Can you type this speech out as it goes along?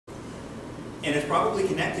And it's probably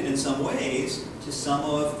connected in some ways to some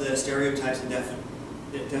of the stereotypes and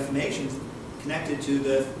defamations connected to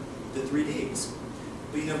the 3Ds.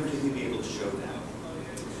 But you never really be able to show that.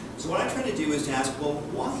 So what I'm trying to do is to ask, well,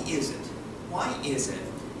 why is it? Why is it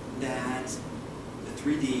that the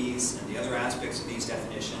 3Ds and the other aspects of these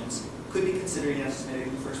definitions could be considered anti-Semitic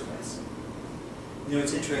in the first place? You know,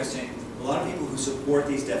 it's interesting. A lot of people who support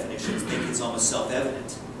these definitions think it's almost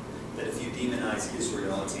self-evident that if you demonize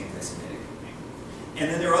Israel, it's anti-Semitic. And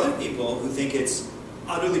then there are other people who think it's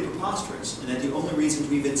utterly preposterous, and that the only reason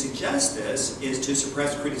to even suggest this is to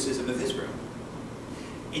suppress criticism of Israel.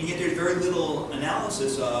 And yet there's very little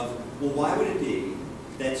analysis of, well, why would it be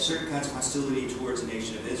that certain kinds of hostility towards the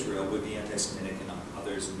nation of Israel would be anti-Semitic and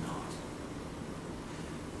others not?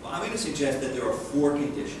 Well, I'm going to suggest that there are 4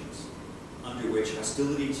 conditions under which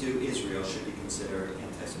hostility to Israel should be considered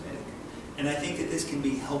anti-Semitic. And I think that this can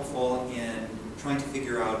be helpful in trying to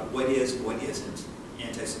figure out what is and what isn't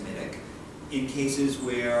anti-Semitic in cases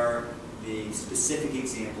where the specific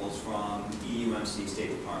examples from EUMC, State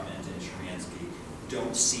Department, and Sharansky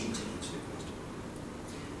don't seem to answer the question.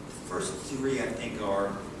 The first 3, I think,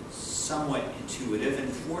 are somewhat intuitive, and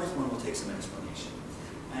the 4th one will take some explanation.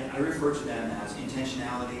 I refer to them as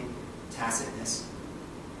intentionality, tacitness,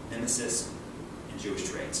 nemesis, and Jewish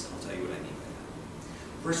traits. I'll tell you what I mean by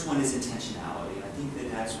that. First one is intentionality. I think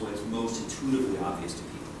that that's what's most intuitively obvious to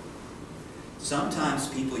people. Sometimes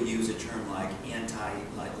people use a term like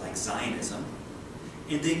like Zionism,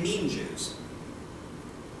 and they mean Jews.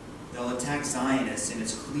 They'll attack Zionists, and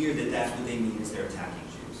it's clear that that's what they mean is they're attacking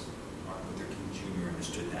Jews. Martin Luther King Jr.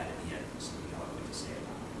 understood that, and he had something eloquent to say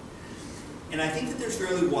about it. And I think that there's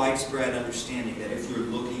fairly widespread understanding that if you're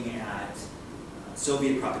looking at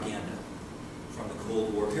Soviet propaganda from the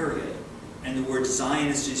Cold War period, and the word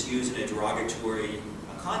Zionist is used in a derogatory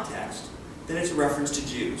context, then it's a reference to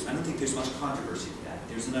Jews. I don't think there's much controversy to that.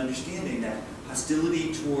 There's an understanding that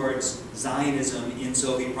hostility towards Zionism in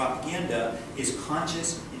Soviet propaganda is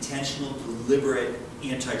conscious, intentional, deliberate,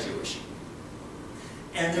 anti-Jewish.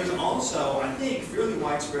 And there's also, I think, fairly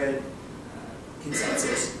widespread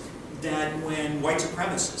consensus that when white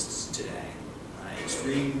supremacists today,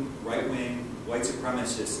 extreme right-wing white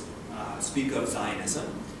supremacists speak of Zionism,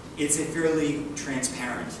 it's a fairly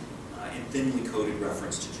transparent and thinly coded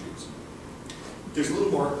reference to Jews. There's a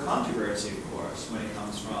little more controversy, of course, when it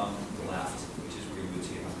comes from the left, which is where you would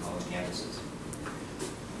see it on college campuses.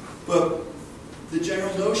 But the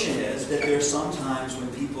general notion is that there's sometimes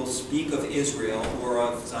when people speak of Israel or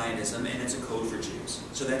of Zionism, and it's a code for Jews.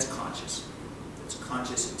 So that's conscious. It's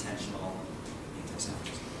conscious, intentional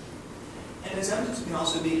anti-Semitism. Anti-Semitism can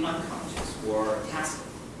also be unconscious or tacit.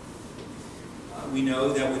 We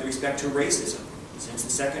know that with respect to racism, since the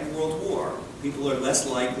Second World War, people are less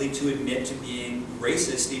likely to admit to being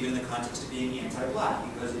racist even in the context of being anti-black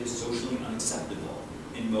because it is socially unacceptable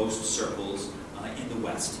in most circles in the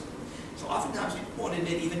West. So oftentimes people won't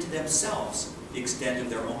admit even to themselves the extent of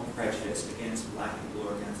their own prejudice against black people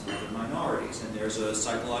or against other minorities. And there's a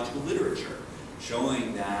psychological literature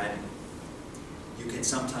showing that you can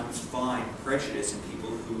sometimes find prejudice in people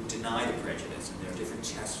who deny the prejudice, and there are different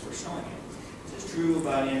tests for showing it. This is true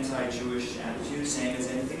about anti-Jewish attitudes, same as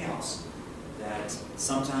anything else. That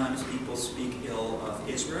sometimes people speak ill of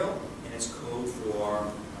Israel, and it's code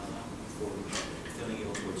for feeling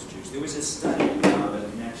ill towards Jews. There was a study about a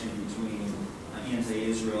connection between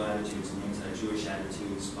anti-Israel attitudes and anti-Jewish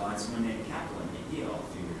attitudes by someone named Kaplan at Yale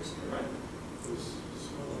a few years ago, right?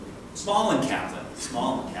 Small and Kaplan.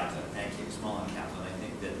 Thank you. Small and Kaplan. I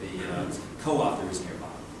think that the co-author is nearby.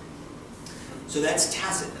 So that's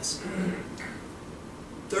tacitness.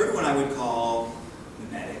 Third one I would call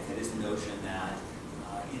mimetic. That is the notion that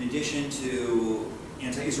in addition to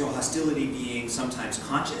anti-Israel hostility being sometimes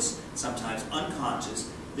conscious, sometimes unconscious,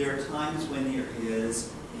 there are times when there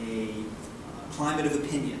is a climate of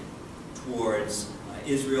opinion towards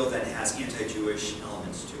Israel that has anti-Jewish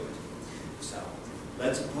elements to it. So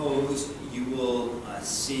let's suppose you will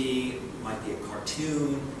see, it might be a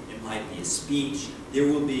cartoon, it might be a speech, there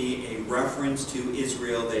will be a reference to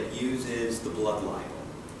Israel that uses the blood libel.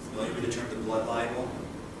 Familiar with the term the blood libel?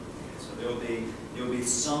 Okay, so there will be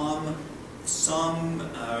some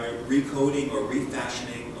recoding or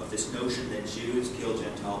refashioning of this notion that Jews kill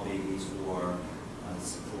Gentile babies for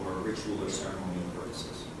ritual or ceremonial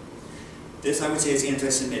purposes. This, I would say, is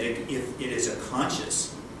anti-Semitic if it is a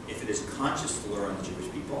conscious slur on the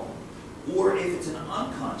Jewish people, or if it's an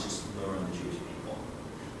unconscious slur on the Jewish people.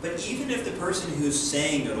 But even if the person who's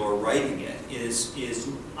saying it or writing it is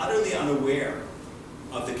utterly unaware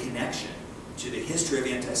of the connection to the history of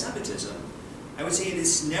anti-Semitism, I would say it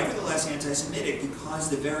is nevertheless anti-Semitic because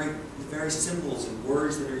the very symbols and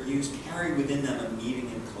words that are used carry within them a meaning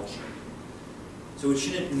and culture. So it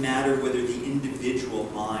shouldn't matter whether the individual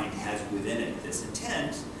mind has within it this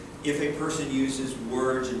intent. If a person uses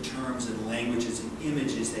words and terms and languages and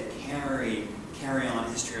images that carry on a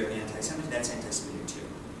history of anti-Semitism, that's anti-Semitic too.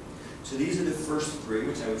 So these are the first three,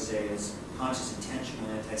 which I would say is conscious intentional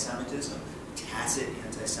anti-Semitism, tacit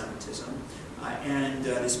anti-Semitism, and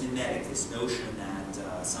this mimetic, this notion that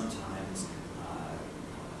sometimes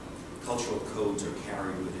cultural codes are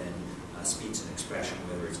carried within speech and expression,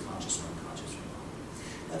 whether it's conscious or unconscious or not.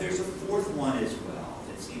 Now there's a fourth one as well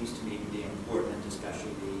that seems to me to be important,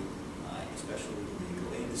 especially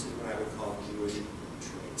legally, and this is what I would call Jewish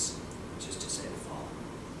traits, just to say the following.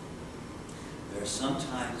 There are some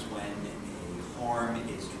times when a harm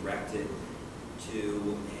is directed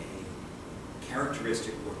to a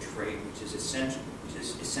characteristic or trait which is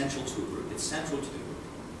essential to a group. It's central to the group.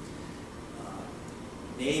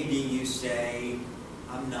 Maybe you say,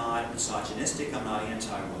 I'm not misogynistic, I'm not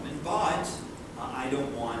anti-woman, but I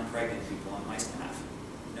don't want pregnant people on my staff.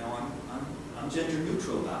 No, I'm gender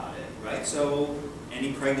neutral about it, right? So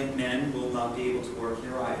any pregnant men will not be able to work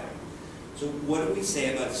here either. So what do we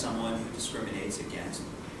say about someone who discriminates against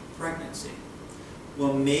pregnancy?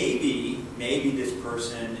 Well, maybe this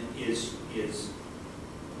person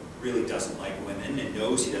really doesn't like women and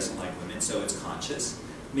knows he doesn't like women, so it's conscious.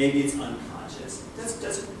 Maybe it's unconscious.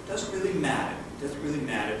 Doesn't really matter. Doesn't really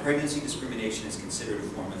matter. Pregnancy discrimination is considered a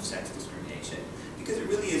form of sex discrimination because it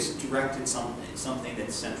really is directed something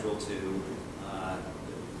that's central to the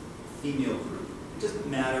female group. It doesn't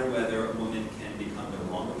matter whether a woman can become no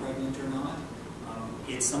longer pregnant or not.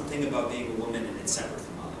 It's something about being a woman and it's separate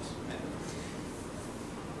from others. Right?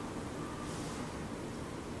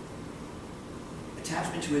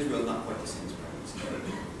 Attachment to Israel is not quite the same as pregnancy.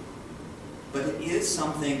 But it is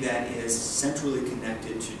something that is centrally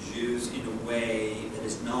connected to Jews in a way that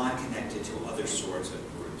is not connected to other sorts of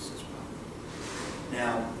groups as well.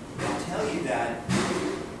 Now, I'll tell you that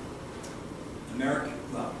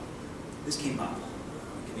this came up.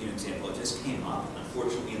 I'll give you an example. It just came up,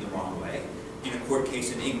 unfortunately in the wrong way, in a court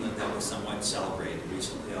case in England that was somewhat celebrated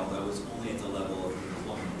recently, although it was only at the level of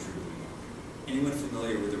employment tribunal. Anyone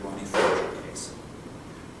familiar with the Ronnie Fraser case?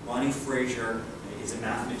 Ronnie Fraser is a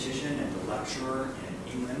mathematician and a lecturer in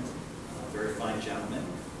England, a very fine gentleman,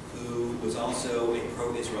 who was also a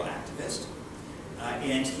pro-Israel activist.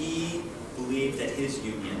 And he believed that his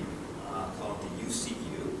union, called the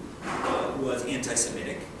UCU, was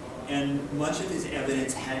anti-Semitic. And much of his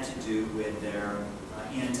evidence had to do with their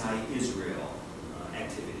anti-Israel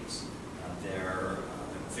activities, their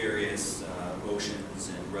various motions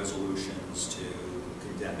and resolutions to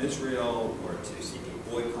condemn Israel or to seek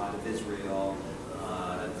a boycott of Israel,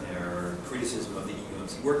 their criticism of the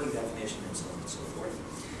EUMC working definition, and so on and so forth.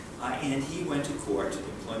 And he went to court, to the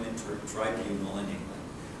employment tribunal in England,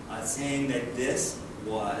 saying that this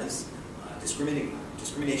was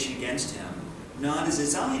discrimination against him, not as a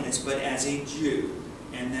Zionist, but as a Jew,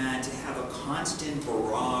 and that to have a constant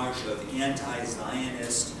barrage of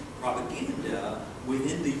anti-Zionist propaganda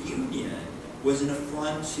within the Union was an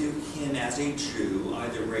affront to him as a Jew,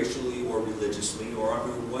 either racially or religiously, or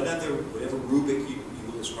under whatever rubric you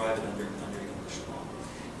will describe it under English law.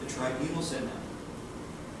 The tribunal said no.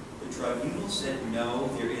 The tribunal said no,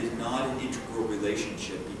 there is not an integral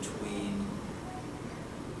relationship between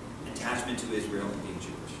attachment to Israel and being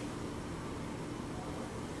Jewish.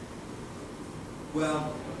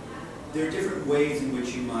 Well, there are different ways in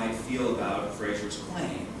which you might feel about Fraser's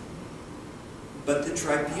claim. But the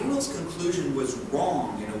tribunal's conclusion was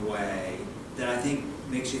wrong in a way that I think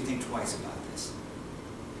makes you think twice about this.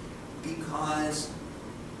 Because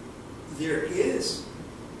there is,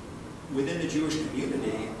 within the Jewish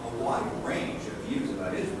community, a wide range of views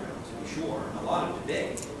about Israel, to be sure, and a lot of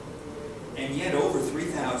debate. And yet, over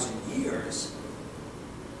 3,000 years,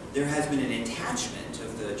 there has been an attachment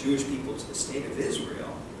of the Jewish people to the state of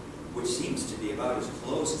Israel, which seems to be about as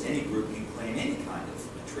close as any group can claim any kind of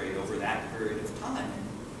a trait over that period of time.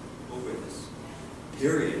 And over this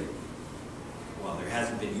period, while there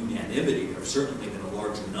hasn't been unanimity, there have certainly been a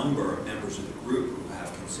large number of members of the group who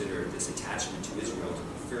have considered this attachment to Israel to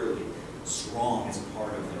be fairly strong as a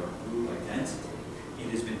part of their group identity. It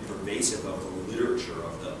has been pervasive of the literature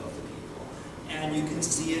of the people. And you can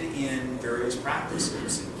see it in various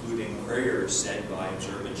practices, including prayers said by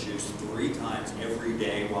observant Jews 3 times every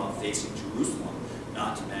day while facing Jerusalem,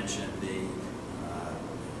 not to mention the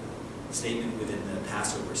statement within the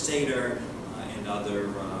Passover Seder and other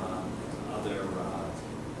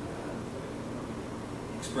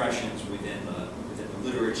expressions within the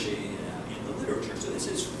liturgy literature. So this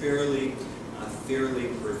is fairly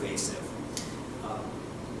pervasive.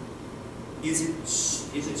 Is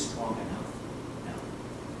it strong enough? No.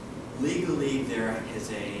 Legally, there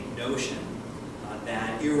is a notion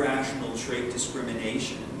that irrational trait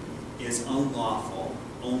discrimination is unlawful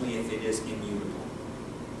only if it is immutable.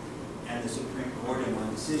 And the Supreme Court in one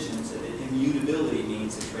decision said that immutability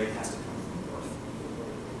means the trait has to come from birth.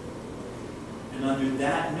 And under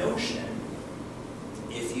that notion,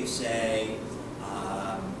 if you say,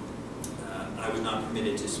 I was not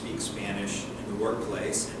permitted to speak Spanish in the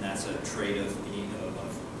workplace, and that's a trait of a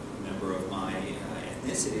member of my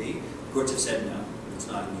ethnicity, courts have said no, it's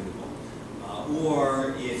not immutable.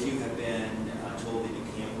 Or if you have been told that you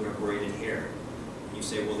can't wear braided hair, and you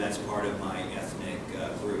say, well, that's part of my ethnic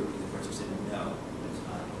group, and the courts have said no, it's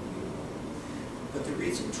not immutable. But the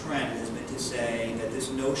recent trend has been to say that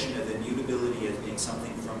this notion of immutability as being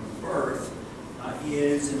something from birth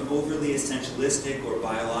is an overly essentialistic or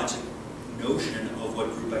biologic notion of what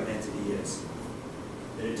group identity is.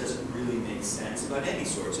 That it doesn't really make sense about any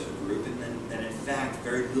sorts of group, and that in fact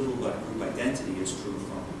very little about group identity is true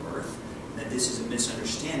from birth, and that this is a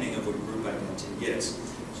misunderstanding of what group identity is.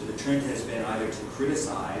 So the trend has been either to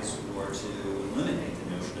criticize or to eliminate the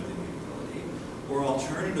notion of immutability, or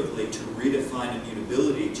alternatively to redefine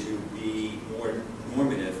immutability to be more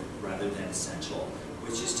normative rather than essential,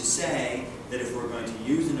 which is to say that if we're going to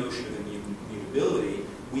use the notion of immutability,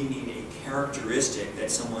 we need a characteristic that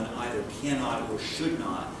someone either cannot or should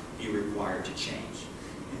not be required to change.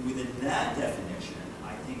 And within that definition,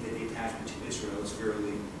 I think that the attachment to Israel is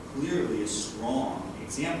fairly clearly a strong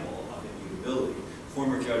example of immutability.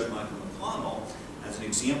 Former Judge Michael McConnell, as an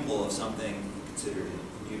example of something considered an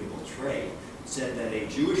immutable trait, said that a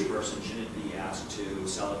Jewish person shouldn't be asked to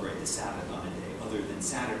celebrate the Sabbath on a day other than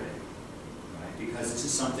Saturday, right? Because this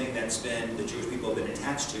is something that's been, the Jewish people have been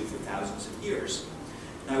attached to for thousands of years.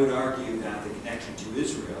 And I would argue that the connection to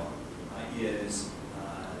Israel is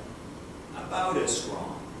about as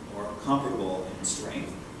strong or comparable in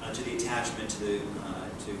strength to the attachment to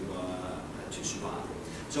Shabbat.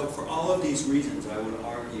 So for all of these reasons, I would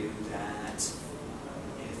argue that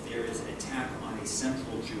if there is an attack on a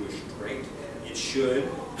central Jewish trait, it should,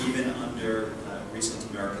 even under recent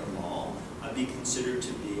American law, be considered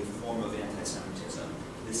to be a form of anti-Semitism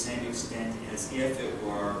to the same extent as if it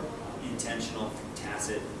were intentional,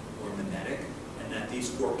 tacit, or mimetic, and that these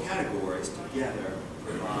four categories together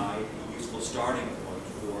provide a useful starting point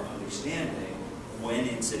for understanding when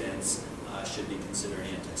incidents should be considered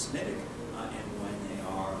anti-Semitic and when they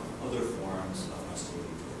are other forms of hostility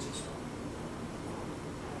towards Israel.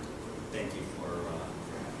 Thank you for